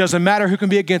 it doesn't matter who can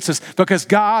be against us because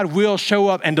God will show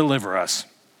up and deliver us.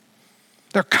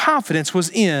 Their confidence was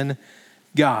in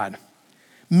God.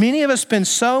 Many of us spend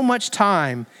so much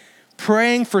time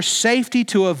praying for safety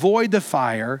to avoid the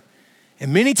fire,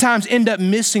 and many times end up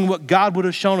missing what God would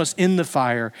have shown us in the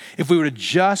fire if we would have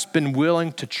just been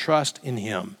willing to trust in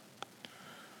him.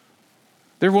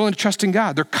 They're willing to trust in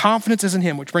God. Their confidence is in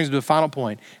him, which brings me to the final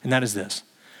point, and that is this.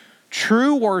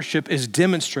 True worship is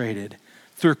demonstrated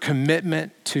through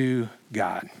commitment to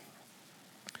God.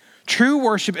 True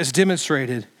worship is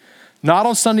demonstrated not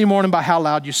on Sunday morning by how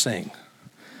loud you sing,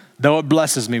 though it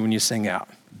blesses me when you sing out.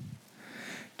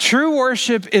 True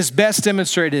worship is best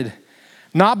demonstrated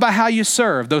not by how you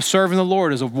serve, though serving the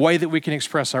Lord is a way that we can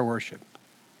express our worship.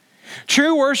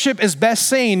 True worship is best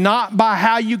seen not by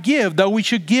how you give, though we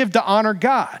should give to honor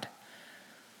God.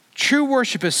 True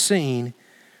worship is seen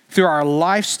through our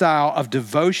lifestyle of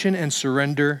devotion and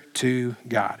surrender to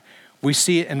God. We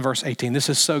see it in verse 18. This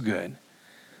is so good.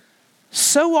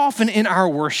 So often in our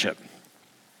worship,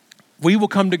 we will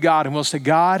come to God and we'll say,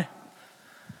 God,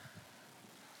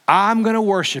 I'm going to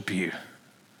worship you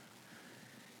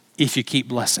if you keep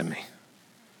blessing me.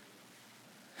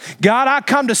 God, I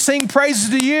come to sing praises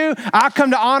to you. I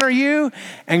come to honor you.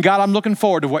 And God, I'm looking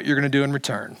forward to what you're going to do in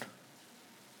return.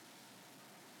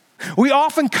 We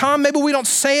often come, maybe we don't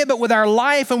say it, but with our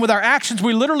life and with our actions,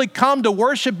 we literally come to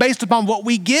worship based upon what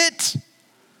we get,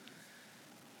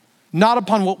 not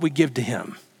upon what we give to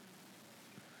him.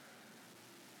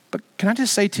 But can I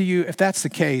just say to you, if that's the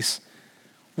case,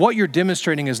 what you're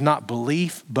demonstrating is not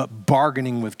belief, but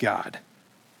bargaining with God.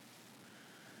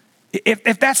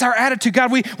 If that's our attitude,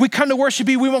 God, we come to worship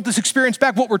you, we want this experience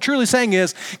back. What we're truly saying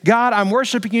is, God, I'm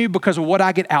worshiping you because of what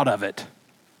I get out of it.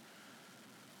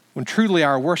 When truly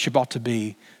our worship ought to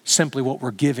be simply what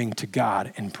we're giving to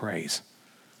God in praise.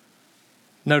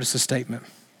 Notice the statement.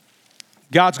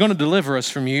 God's going to deliver us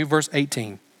from you, verse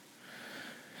 18.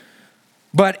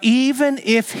 But even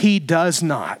if he does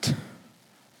not,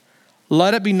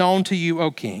 let it be known to you,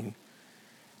 O king,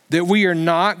 that we are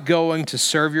not going to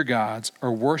serve your gods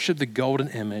or worship the golden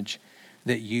image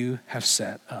that you have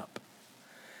set up.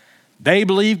 They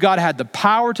believed God had the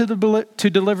power to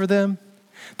deliver them.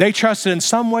 They trusted in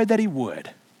some way that he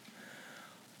would.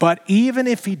 But even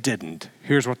if he didn't,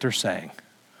 here's what they're saying.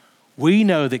 We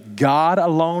know that God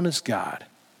alone is God.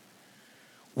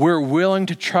 We're willing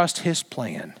to trust his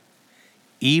plan,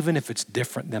 even if it's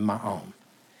different than my own.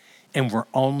 And we're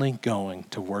only going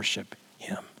to worship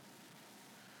him.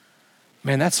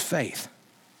 Man, that's faith.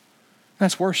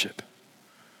 That's worship.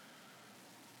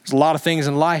 There's a lot of things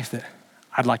in life that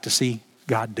I'd like to see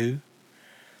God do.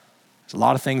 There's a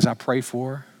lot of things I pray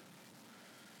for.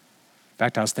 In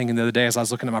fact, I was thinking the other day as I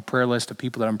was looking at my prayer list of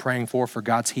people that I'm praying for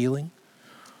God's healing.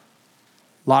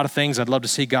 A lot of things I'd love to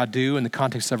see God do in the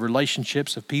context of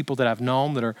relationships of people that I've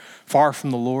known that are far from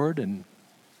the Lord. And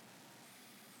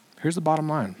here's the bottom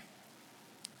line.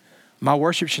 My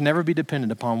worship should never be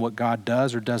dependent upon what God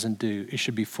does or doesn't do. It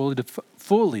should be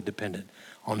fully dependent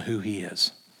on who he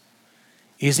is.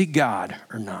 Is he God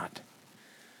or not?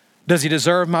 Does he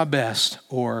deserve my best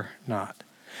or not?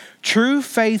 True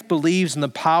faith believes in the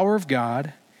power of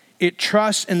God. It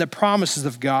trusts in the promises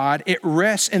of God. It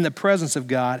rests in the presence of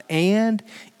God. And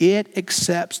it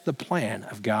accepts the plan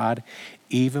of God,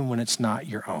 even when it's not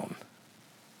your own.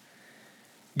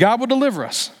 God will deliver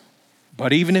us.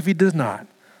 But even if he does not,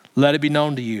 let it be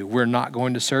known to you, we're not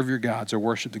going to serve your gods or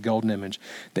worship the golden image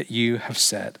that you have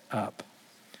set up.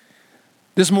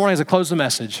 This morning, as I close the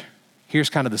message, here's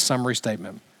kind of the summary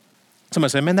statement.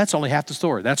 Somebody said, man, that's only half the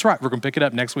story. That's right. We're going to pick it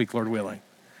up next week, Lord willing.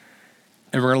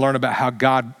 And we're going to learn about how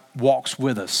God walks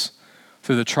with us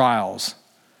through the trials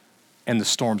and the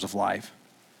storms of life.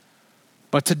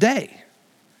 But today,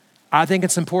 I think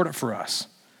it's important for us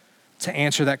to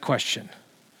answer that question.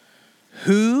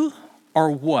 Who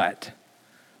or what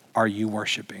are you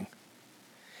worshiping?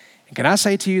 And can I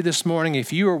say to you this morning,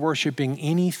 if you are worshiping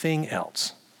anything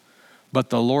else but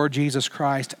the Lord Jesus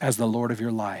Christ as the Lord of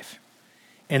your life,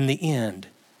 in the end,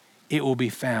 it will be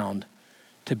found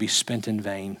to be spent in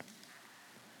vain.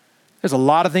 There's a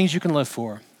lot of things you can live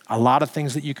for, a lot of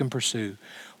things that you can pursue,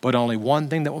 but only one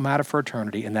thing that will matter for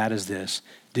eternity, and that is this.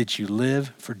 Did you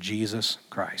live for Jesus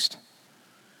Christ?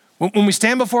 When we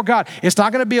stand before God, it's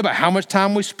not going to be about how much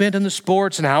time we spent in the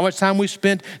sports and how much time we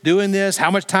spent doing this,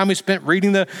 how much time we spent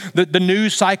reading the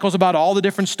news cycles about all the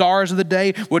different stars of the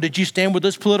day. Well, did you stand with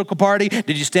this political party?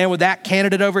 Did you stand with that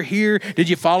candidate over here? Did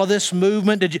you follow this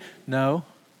movement? No.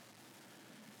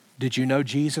 Did you know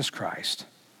Jesus Christ?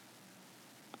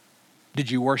 Did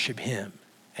you worship him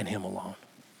and him alone?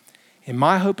 And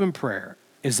my hope and prayer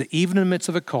is that even in the midst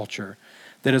of a culture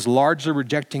that is largely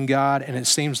rejecting God, and it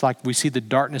seems like we see the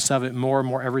darkness of it more and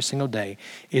more every single day,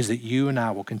 is that you and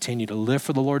I will continue to live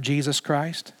for the Lord Jesus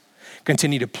Christ,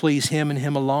 continue to please him and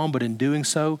him alone, but in doing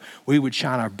so, we would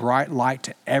shine a bright light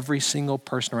to every single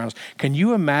person around us. Can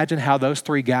you imagine how those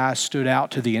three guys stood out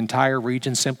to the entire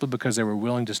region simply because they were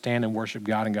willing to stand and worship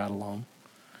God and God alone?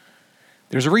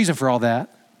 There's a reason for all that.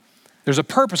 There's a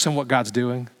purpose in what God's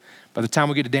doing. By the time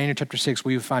we get to Daniel chapter 6,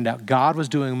 we would find out God was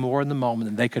doing more in the moment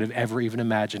than they could have ever even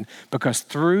imagined, because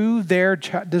through their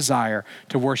desire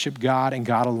to worship God and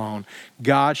God alone,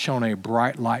 God shone a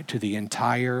bright light to the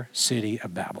entire city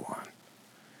of Babylon.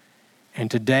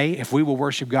 And today, if we will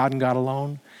worship God and God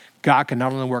alone, God can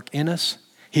not only work in us,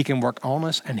 he can work on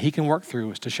us, and he can work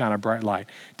through us to shine a bright light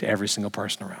to every single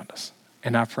person around us.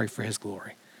 And I pray for his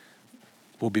glory.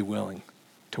 We'll be willing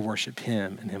to worship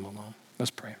him and him alone.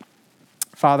 Let's pray.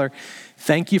 Father,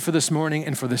 thank you for this morning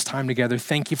and for this time together.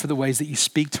 Thank you for the ways that you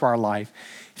speak to our life.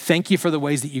 Thank you for the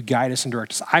ways that you guide us and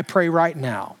direct us. I pray right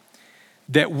now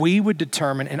that we would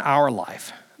determine in our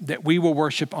life that we will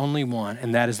worship only one,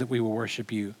 and that is that we will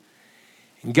worship you.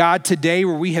 And God, today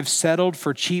where we have settled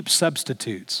for cheap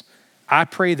substitutes, I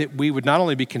pray that we would not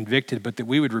only be convicted, but that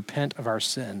we would repent of our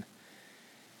sin.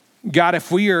 God,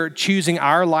 if we are choosing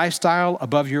our lifestyle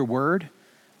above your word,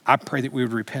 I pray that we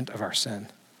would repent of our sin.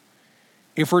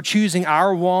 If we're choosing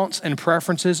our wants and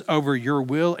preferences over your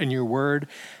will and your word,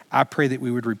 I pray that we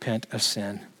would repent of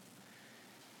sin.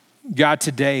 God,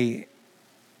 today,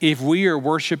 if we are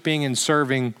worshiping and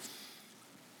serving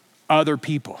other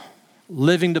people,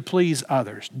 living to please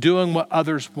others, doing what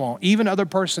others want, even other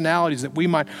personalities that we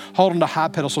might hold onto high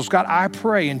pedestals, God, I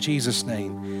pray in Jesus'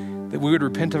 name that we would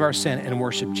repent of our sin and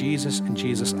worship Jesus and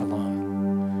Jesus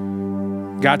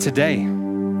alone. God, today,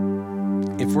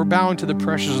 if we're bowing to the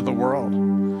pressures of the world,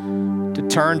 to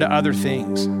turn to other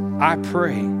things, I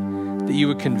pray that you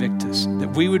would convict us,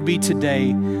 that we would be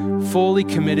today fully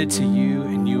committed to you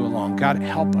and you alone. God,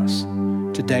 help us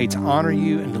today to honor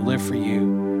you and to live for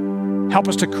you. Help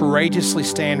us to courageously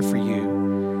stand for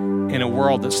you in a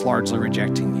world that's largely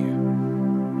rejecting you.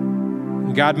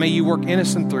 And God, may you work in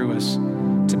us and through us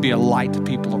to be a light to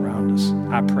people around us.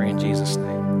 I pray in Jesus'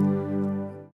 name.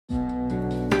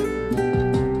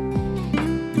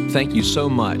 Thank you so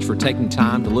much for taking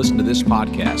time to listen to this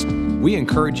podcast. We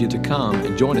encourage you to come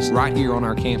and join us right here on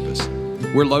our campus.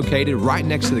 We're located right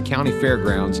next to the county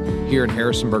fairgrounds here in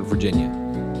Harrisonburg, Virginia.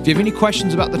 If you have any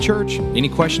questions about the church, any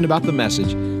question about the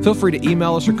message, feel free to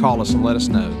email us or call us and let us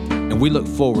know. And we look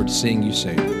forward to seeing you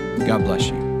soon. God bless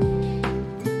you.